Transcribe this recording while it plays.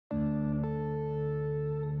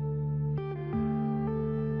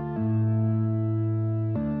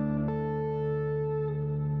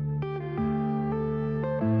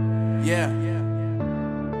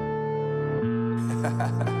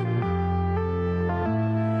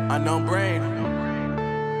Unknown Brain,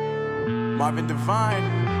 Marvin Divine.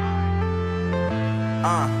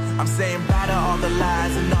 I'm saying bye to all the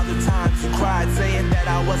lies and all the times you cried, saying that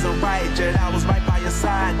I wasn't right, yet I was right by your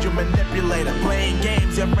side. You manipulator, playing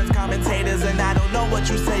games, your friends commentators, and I don't know what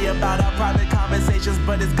you say about our private conversations,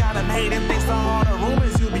 but it's got them hating. Thanks to all the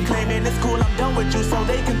rumors you be claiming. It's cool, I'm done with you, so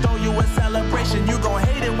they can throw you a celebration. You gon'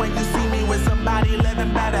 hate it when you see me with somebody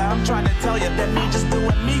living better. I'm trying to tell you that me just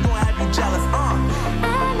doing me gon' have you jealous.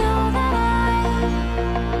 I know that I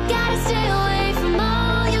gotta stay away from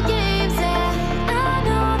all your games, yeah. I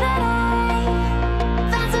know that I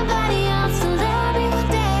found somebody else to love me one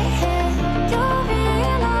day, yeah. You'll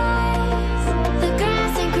realize the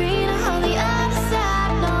grass ain't greener on the other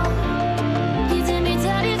side, no. You did me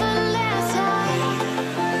dirty for the last time,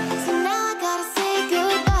 so now I gotta say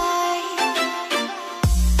goodbye.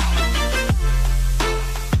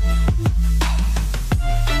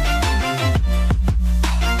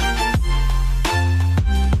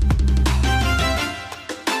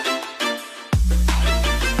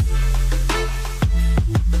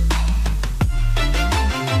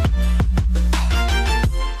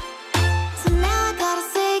 So now I gotta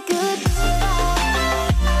say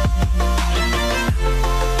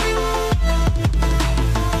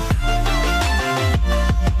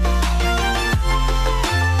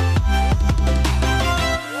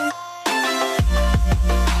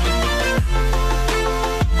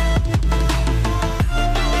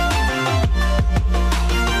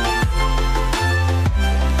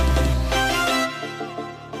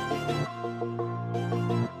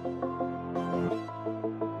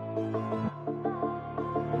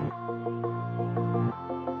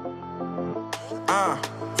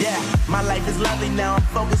Yeah, my life is lovely now, I'm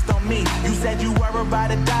focused on me. You said you were about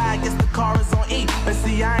to die, I guess the car is on E. But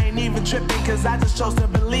see, I ain't even tripping, cause I just chose to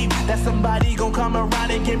believe that somebody gon' come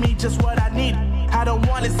around and give me just what I need. I don't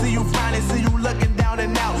wanna see you finding, see you looking down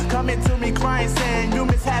and out, coming to me crying, saying you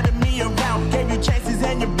miss having me around. Gave you chances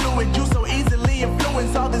and you blew it, you so easily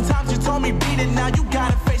influenced. All the times you told me beat it, now you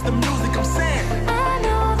gotta face the music. I'm saying I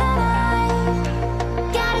know that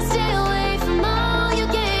I gotta stay away from all your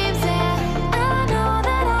games, yeah. I know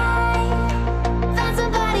that I found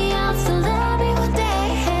somebody else to love me one day,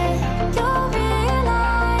 yeah. You'll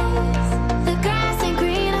realize the grass ain't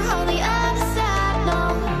greener on the other side, no.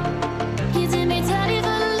 You did me dirty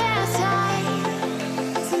for the last time,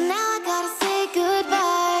 so now I gotta say goodbye.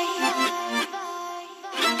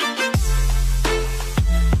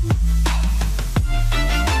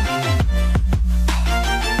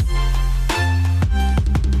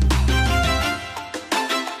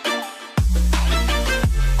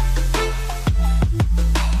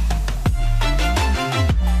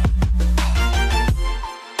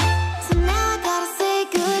 So now I gotta say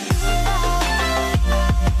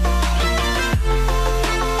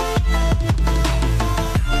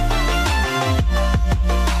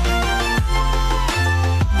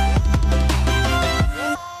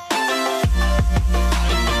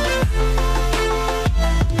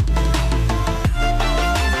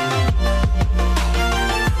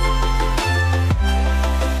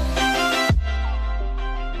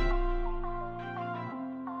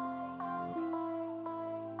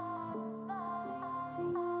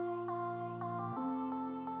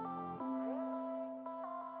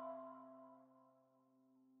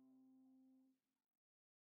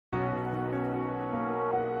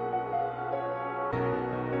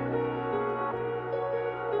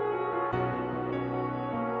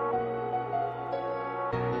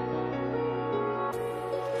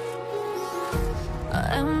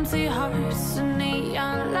empty hearts and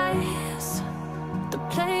neon lights, they're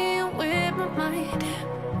playing with my mind.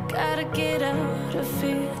 Gotta get out of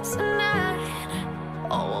here tonight.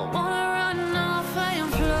 Oh, I wanna run off and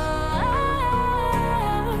fly,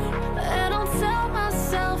 and I'll tell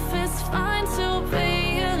myself it's fine to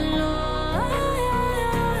be alone,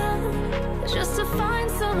 just to find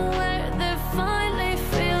somewhere that finally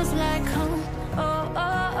feels like home. Oh,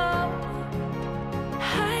 oh, oh. I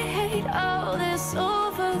hate all this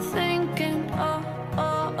overthinking. Oh,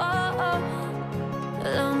 oh, oh, oh.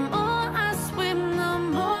 The more I swim, the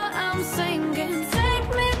more I'm sinking. Take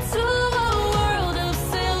me to a world of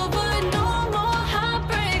silver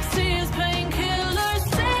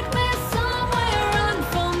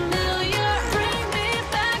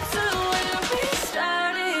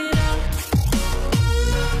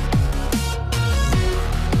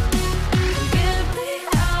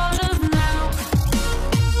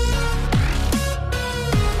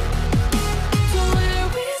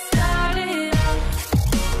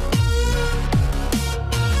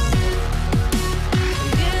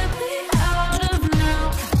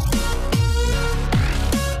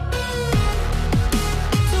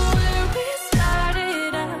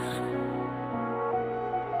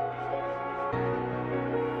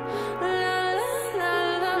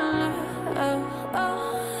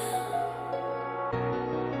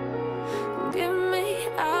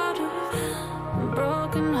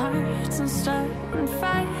starting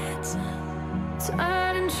fights,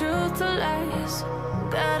 turning truth to lies.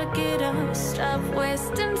 Gotta get up, stop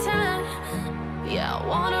wasting time. Yeah, I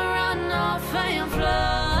wanna run off and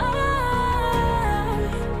fly.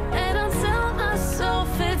 And I'll tell myself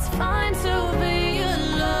it's fine to be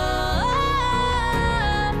alone,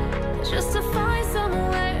 just to find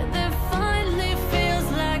somewhere that finally feels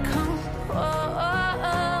like home.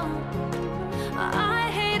 I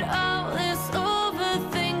hate all this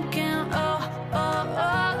overthinking.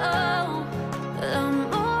 The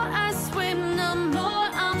more I swim, the more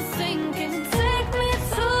I'm sinking. Take me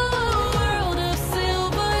to a world of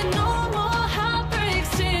silver. No more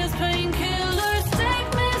heartbreaks, tears, painkillers. Take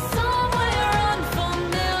me somewhere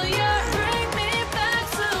unfamiliar. Bring me back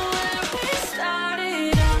to where we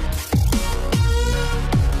started out.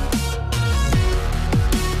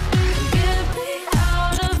 Get me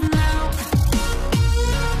out of now,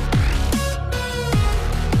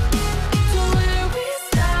 to where we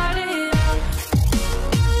started out.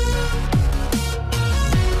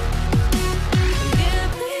 Get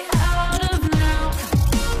me out of now,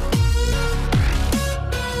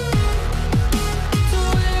 to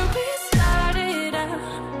where we started out.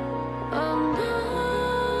 Oh no,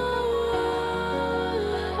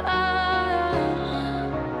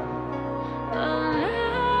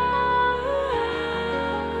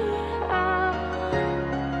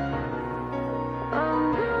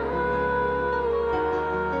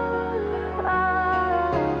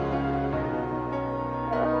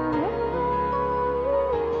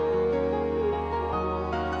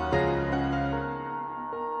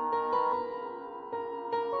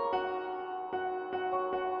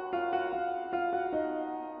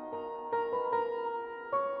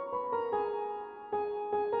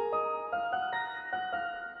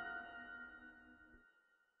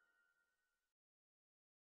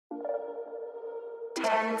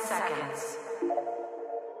 seconds.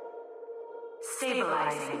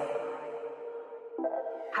 Stabilizing.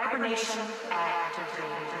 Hibernation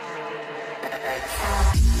activated.